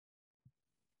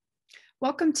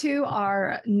Welcome to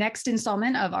our next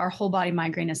installment of our Whole Body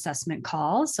Migraine Assessment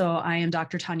call. So I am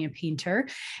Dr. Tanya Paynter,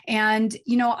 and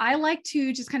I like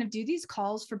to just kind of do these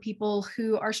calls for people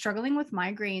who are struggling with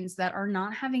migraines that are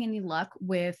not having any luck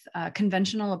with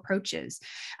conventional approaches.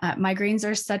 Migraines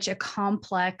are such a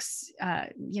complex,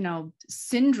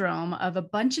 syndrome of a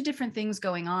bunch of different things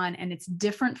going on, and it's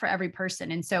different for every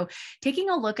person. And so taking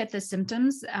a look at the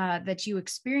symptoms that you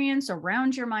experience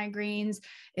around your migraines,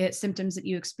 symptoms that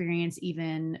you experience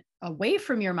even away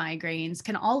from your migraines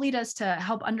can all lead us to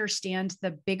help understand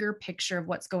the bigger picture of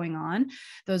what's going on,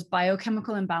 those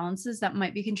biochemical imbalances that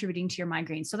might be contributing to your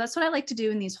migraines. So that's what I like to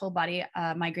do in these whole body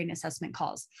migraine assessment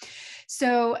calls.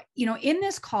 So, in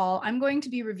this call, I'm going to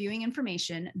be reviewing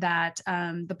information that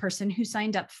the person who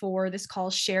signed up for this call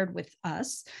shared with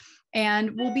us,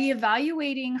 and we'll be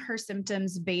evaluating her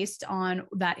symptoms based on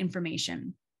that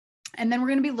information. And then we're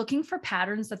going to be looking for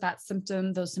patterns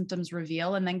those symptoms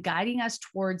reveal, and then guiding us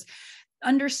towards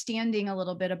understanding a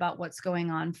little bit about what's going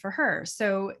on for her.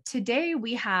 So today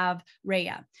we have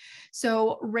Reya.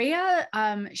 So Reya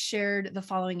shared the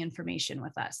following information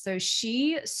with us. So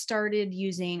she started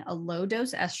using a low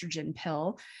dose estrogen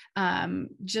pill,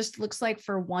 just looks like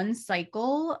for one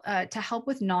cycle, to help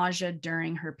with nausea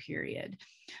during her period.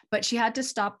 But she had to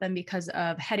stop them because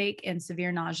of headache and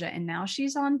severe nausea. And now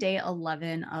she's on day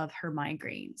 11 of her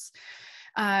migraines.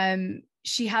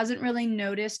 She hasn't really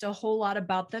noticed a whole lot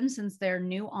about them since their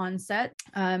new onset,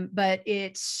 but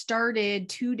it started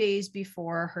 2 days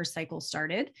before her cycle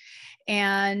started.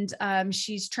 And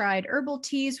she's tried herbal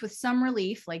teas with some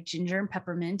relief, like ginger and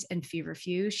peppermint and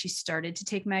feverfew. She started to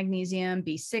take magnesium,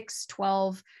 B6,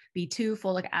 12, B2,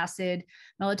 folic acid,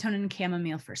 melatonin, and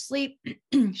chamomile for sleep.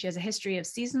 She has a history of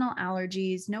seasonal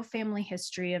allergies, no family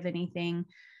history of anything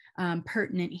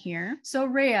pertinent here. So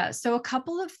Reya, so a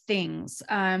couple of things.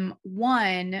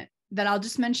 One that I'll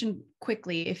just mention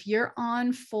quickly, if you're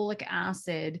on folic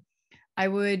acid, I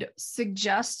would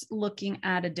suggest looking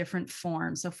at a different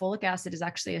form. So folic acid is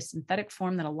actually a synthetic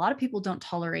form that a lot of people don't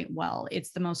tolerate well.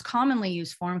 It's the most commonly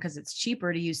used form because it's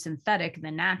cheaper to use synthetic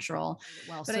than natural.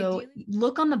 But so ideally,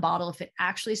 look on the bottle. If it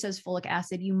actually says folic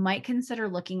acid, you might consider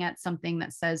looking at something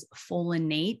that says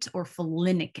folinate or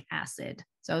folinic acid.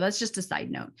 So that's just a side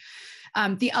note.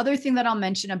 The other thing that I'll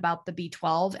mention about the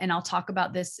B12, and I'll talk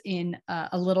about this in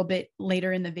a little bit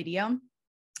later in the video,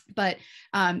 but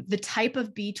the type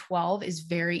of B12 is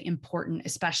very important,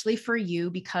 especially for you,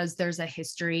 because there's a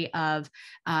history of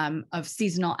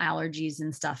seasonal allergies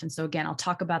and stuff. And so again, I'll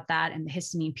talk about that and the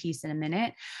histamine piece in a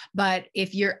minute. But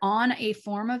if you're on a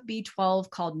form of B12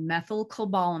 called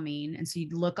methylcobalamin, and so you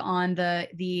look on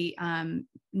the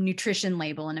nutrition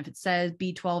label, and if it says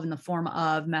B12 in the form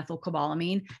of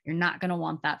methylcobalamin, you're not going to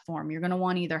want that form. You're going to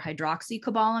want either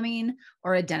hydroxycobalamin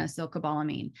or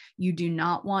adenosylcobalamin. You do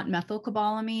not want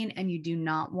methylcobalamin, and you do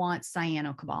not want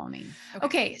cyanocobalamin.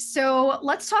 Okay, so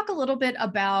let's talk a little bit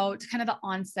about kind of the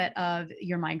onset of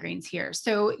your migraines here.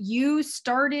 So you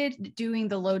started doing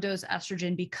the low dose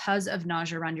estrogen because of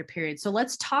nausea around your period. So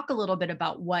let's talk a little bit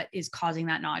about what is causing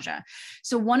that nausea.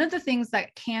 So one of the things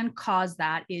that can cause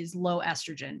that is low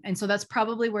estrogen. And so that's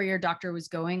probably where your doctor was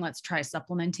going. Let's try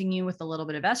supplementing you with a little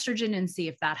bit of estrogen and see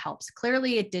if that helps.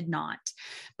 Clearly it did not,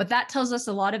 but that tells us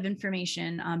a lot of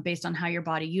information based on how your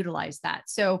body utilized that.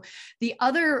 So the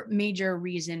other major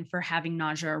reason for having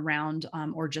nausea around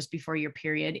or just before your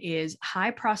period is high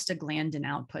prostaglandin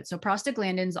output. So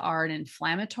prostaglandins are an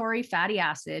inflammatory fatty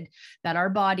acid that our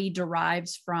body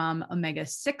derives from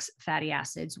omega-6 fatty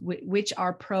acids, which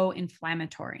are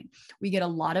pro-inflammatory. We get a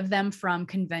lot of them from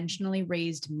conventionally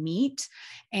raised meat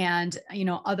and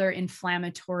other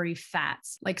inflammatory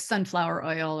fats like sunflower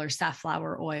oil or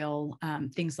safflower oil,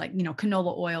 things like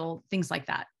canola oil, things like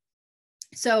that.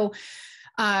 So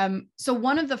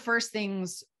one of the first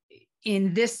things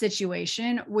in this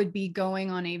situation would be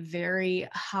going on a very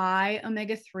high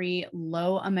omega-3,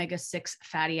 low omega-6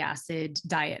 fatty acid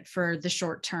diet for the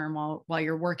short term while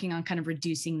you're working on kind of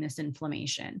reducing this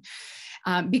inflammation.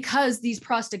 Because these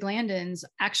prostaglandins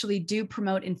actually do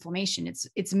promote inflammation.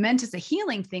 It's meant as a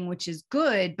healing thing, which is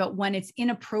good, but when it's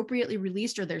inappropriately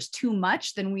released or there's too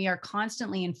much, then we are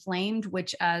constantly inflamed,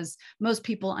 which, as most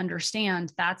people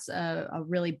understand, that's a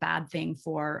really bad thing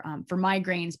for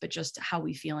migraines, but just how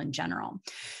we feel in general.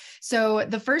 So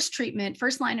the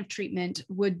first line of treatment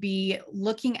would be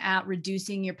looking at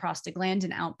reducing your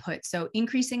prostaglandin output. So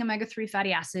increasing omega-3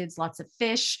 fatty acids, lots of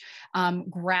fish,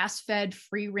 grass-fed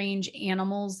free-range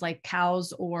animals like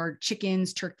cows or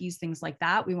chickens, turkeys, things like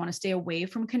that. We want to stay away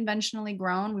from conventionally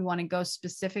grown. We want to go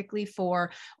specifically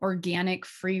for organic,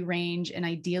 free-range, and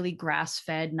ideally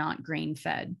grass-fed, not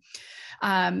grain-fed.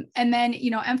 And then,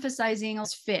 emphasizing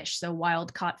fish, so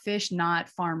wild caught fish, not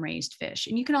farm raised fish.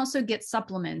 And you can also get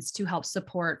supplements to help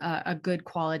support a good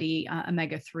quality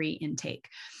omega-3 intake.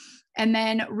 And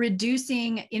then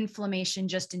reducing inflammation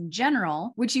just in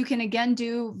general, which you can again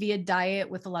do via diet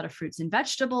with a lot of fruits and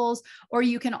vegetables, or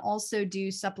you can also do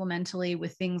supplementally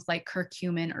with things like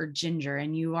curcumin or ginger.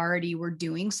 And you already were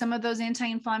doing some of those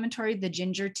anti-inflammatory, the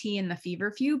ginger tea and the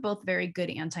feverfew, both very good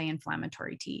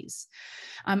anti-inflammatory teas.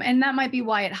 And that might be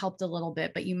why it helped a little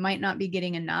bit, but you might not be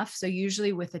getting enough. So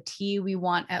usually with a tea, we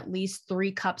want at least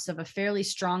 3 cups of a fairly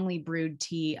strongly brewed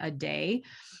tea a day,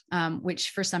 which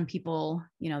for some people,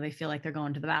 they feel like they're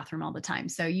going to the bathroom all the time.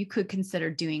 So you could consider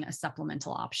doing a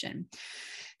supplemental option.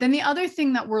 Then the other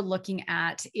thing that we're looking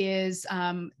at is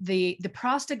the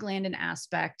prostaglandin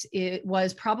aspect. It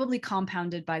was probably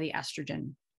compounded by the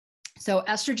estrogen. So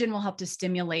estrogen will help to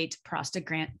stimulate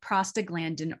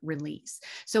prostaglandin release.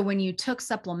 So when you took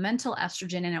supplemental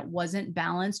estrogen and it wasn't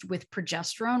balanced with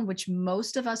progesterone, which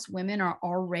most of us women are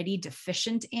already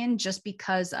deficient in just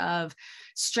because of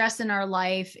stress in our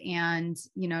life and,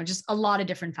 just a lot of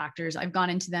different factors. I've gone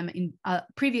into them in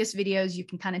previous videos. You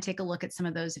can kind of take a look at some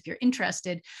of those if you're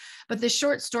interested. But the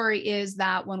short story is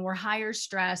that when we're higher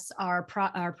stress, our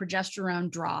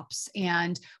progesterone drops,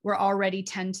 and we're already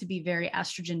tend to be very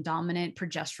estrogen dominant,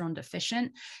 progesterone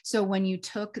deficient. So when you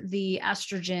took the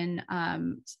estrogen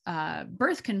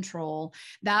birth control,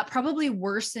 that probably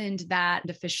worsened that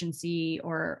deficiency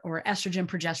or estrogen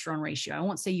progesterone ratio. I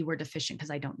won't say you were deficient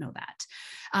because I don't know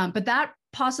that. But that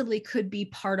possibly could be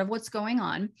part of what's going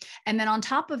on. And then on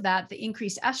top of that, the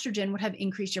increased estrogen would have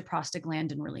increased your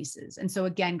prostaglandin releases. And so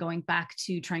again, going back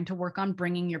to trying to work on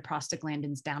bringing your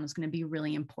prostaglandins down is going to be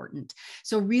really important.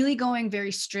 So really going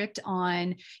very strict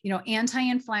on,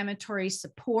 anti-inflammatory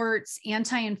supports,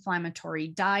 anti-inflammatory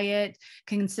diet,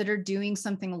 consider doing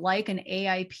something like an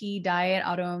AIP diet,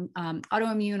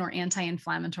 autoimmune or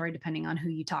anti-inflammatory, depending on who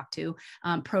you talk to,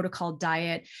 protocol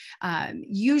diet.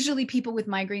 Usually people with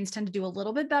migraines tend to do a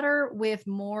little bit better with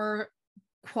more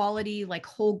quality, like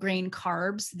whole grain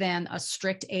carbs than a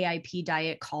strict AIP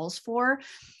diet calls for.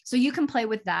 So you can play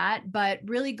with that, but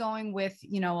really going with,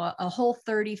 a whole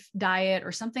 30 diet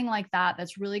or something like that,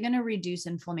 that's really going to reduce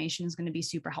inflammation is going to be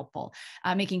super helpful.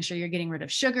 Making sure you're getting rid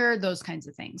of sugar, those kinds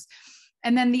of things.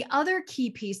 And then the other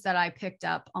key piece that I picked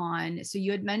up on, so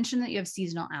you had mentioned that you have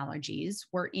seasonal allergies.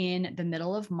 We're in the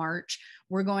middle of March.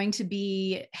 We're going to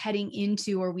be heading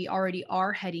into, or we already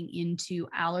are heading into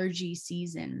allergy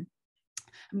season.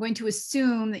 I'm going to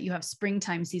assume that you have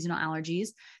springtime seasonal allergies.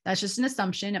 That's just an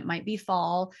assumption. It might be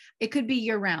fall. It could be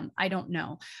year round. I don't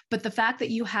know. But the fact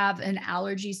that you have an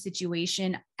allergy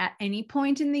situation at any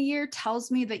point in the year tells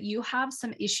me that you have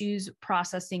some issues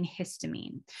processing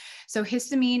histamine. So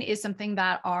histamine is something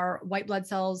that our white blood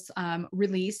cells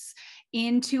release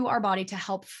into our body to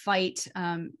help fight.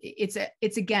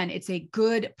 It's a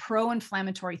good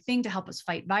pro-inflammatory thing to help us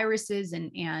fight viruses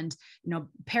and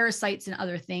parasites and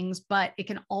other things, but it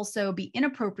can also be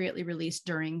inappropriately released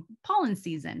during pollen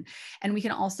season. And we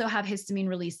can also have histamine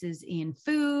releases in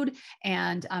food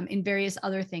and in various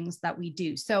other things that we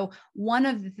do. So one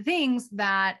of the things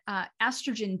that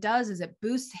estrogen does is it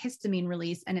boosts histamine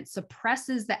release and it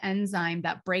suppresses the enzyme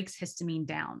that breaks histamine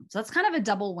down. So that's kind of a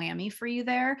double whammy for you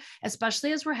there,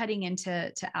 especially as we're heading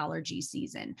into allergy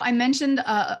season. I mentioned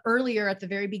earlier at the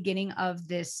very beginning of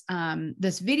this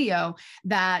video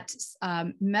that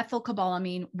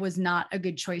methylcobalamin was not a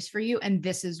good choice for you. And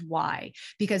this is why,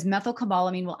 because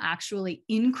methylcobalamin will actually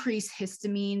increase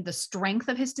histamine, the strength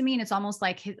of histamine. It's almost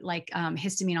like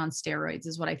histamine on steroids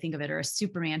is what I think of it, or a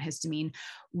Superman histamine.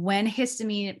 When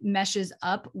histamine meshes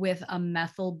up with a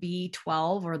methyl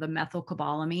B12 or the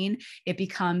methylcobalamin, it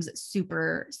becomes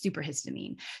super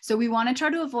histamine. So we want to try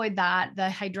to avoid that. The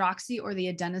hydroxy or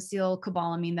the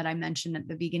adenosylcobalamin that I mentioned at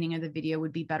the beginning of the video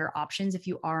would be better options if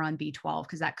you are on B12,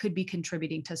 because that could be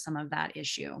contributing to some of that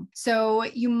issue. So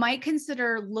you might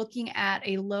consider looking at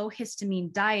a low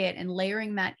histamine diet and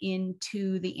layering that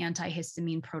into the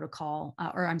antihistamine protocol,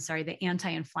 the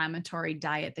anti-inflammatory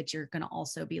diet that you're going to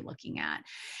also be looking at.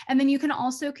 And then you can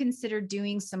also consider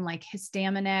doing some like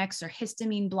Histaminex or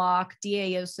histamine block,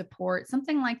 DAO support,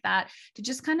 something like that to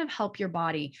just kind of help your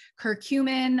body.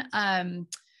 Curcumin,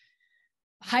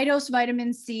 High dose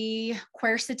vitamin C,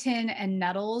 quercetin, and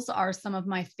nettles are some of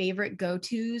my favorite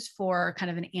go-tos for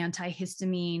kind of an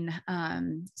antihistamine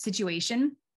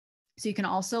situation. So you can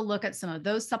also look at some of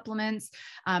those supplements.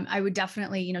 I would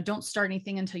definitely, don't start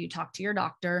anything until you talk to your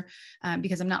doctor,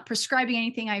 because I'm not prescribing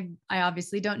anything. I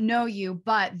obviously don't know you,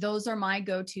 but those are my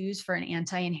go-tos for an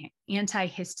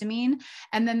antihistamine.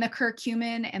 And then the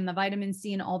curcumin and the vitamin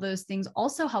C and all those things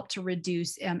also help to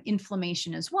reduce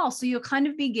inflammation as well. So you'll kind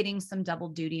of be getting some double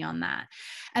duty on that.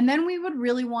 And then we would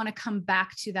really want to come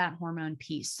back to that hormone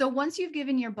piece. So once you've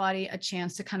given your body a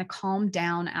chance to kind of calm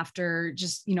down after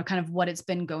just, kind of what it's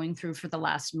been going through for the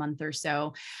last month or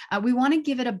so, we want to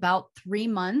give it about 3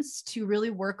 months to really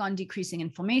work on decreasing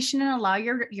inflammation and allow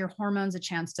your hormones a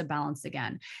chance to balance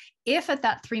again. If at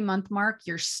that 3-month mark,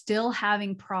 you're still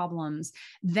having problems,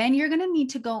 then you're going to need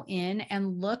to go in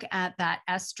and look at that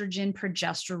estrogen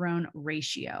progesterone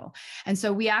ratio. And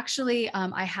so we actually,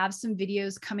 I have some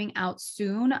videos coming out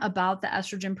soon about the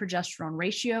estrogen progesterone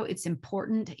ratio. It's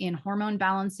important in hormone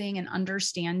balancing and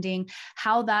understanding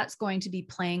how that's going to be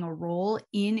playing a role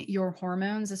in your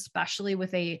hormones, especially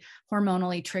with a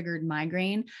hormonally triggered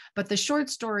migraine. But the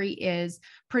short story is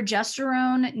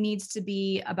progesterone needs to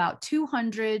be about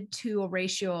 200 to a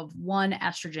ratio of 1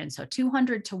 estrogen. So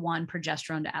 200 to 1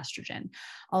 progesterone to estrogen.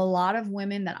 A lot of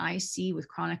women that I see with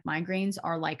chronic migraines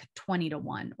are like 20 to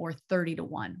 1 or 30 to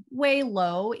 1, way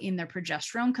low in their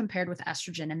progesterone compared with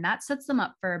estrogen. And that sets them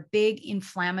up for a big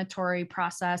inflammatory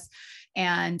process.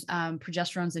 And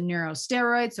progesterone's a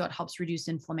neurosteroid, so it helps reduce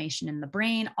inflammation in the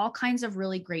brain, all kinds of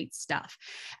really great stuff.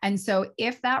 And so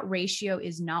if that ratio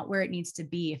is not where it needs to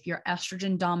be, if you're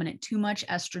estrogen dominant, too much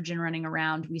estrogen running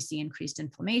around, we see increased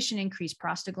inflammation, increased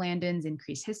prostaglandins,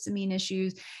 increased histamine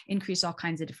issues, increase all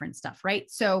kinds of different stuff, right?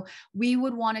 So we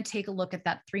would want to take a look at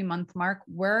that 3-month mark.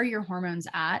 Where are your hormones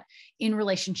at in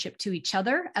relationship to each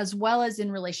other, as well as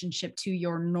in relationship to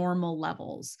your normal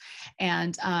levels?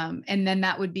 And then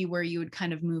that would be where you would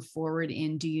kind of move forward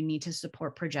in, do you need to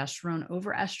support progesterone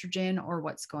over estrogen, or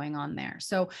what's going on there?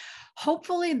 So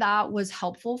hopefully that was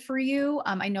helpful for you.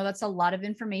 I know that's a lot of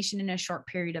information in a short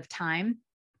period of time,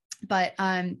 but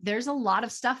there's a lot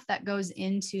of stuff that goes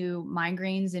into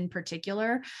migraines in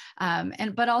particular,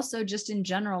 but also just in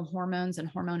general, hormones and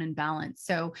hormone imbalance.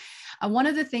 So one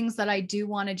of the things that I do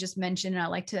want to just mention, and I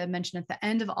like to mention at the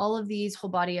end of all of these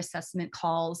whole body assessment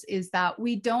calls, is that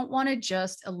we don't want to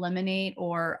just eliminate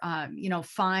or,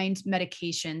 find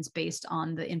medications based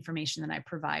on the information that I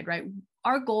provide, right?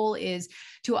 Our goal is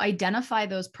to identify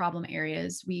those problem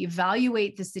areas. We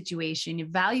evaluate the situation,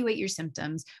 evaluate your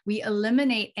symptoms. We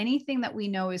eliminate anything that we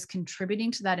know is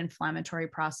contributing to that inflammatory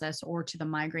process or to the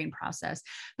migraine process.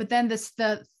 But then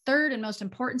the third and most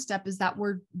important step is that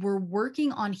we're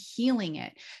working on healing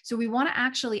it. So we want to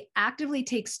actually actively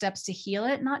take steps to heal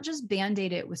it, not just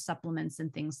band-aid it with supplements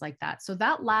and things like that. So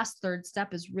that last third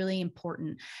step is really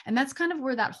important. And that's kind of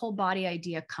where that whole body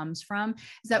idea comes from,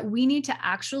 is that we need to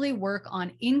actually work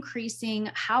on increasing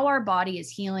how our body is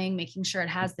healing, making sure it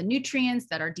has the nutrients,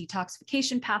 that our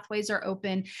detoxification pathways are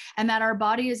open, and that our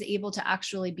body is able to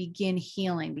actually begin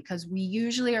healing, because we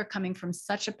usually are coming from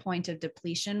such a point of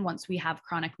depletion once we have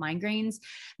chronic migraines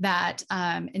that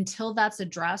until that's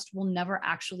addressed, we'll never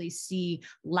actually see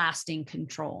lasting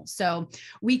control. So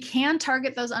we can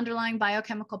target those underlying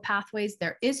biochemical pathways.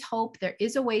 There is hope. There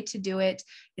is a way to do it.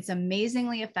 It's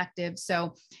amazingly effective.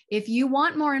 So if you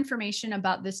want more information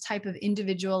about this type of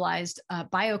individualized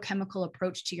biochemical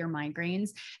approach to your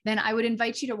migraines, then I would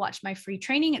invite you to watch my free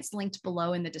training. It's linked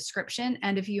below in the description.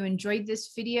 And if you enjoyed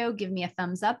this video, give me a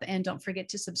thumbs up and don't forget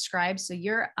to subscribe so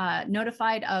you're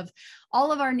notified of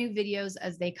all of our new videos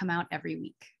as they come out every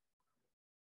week.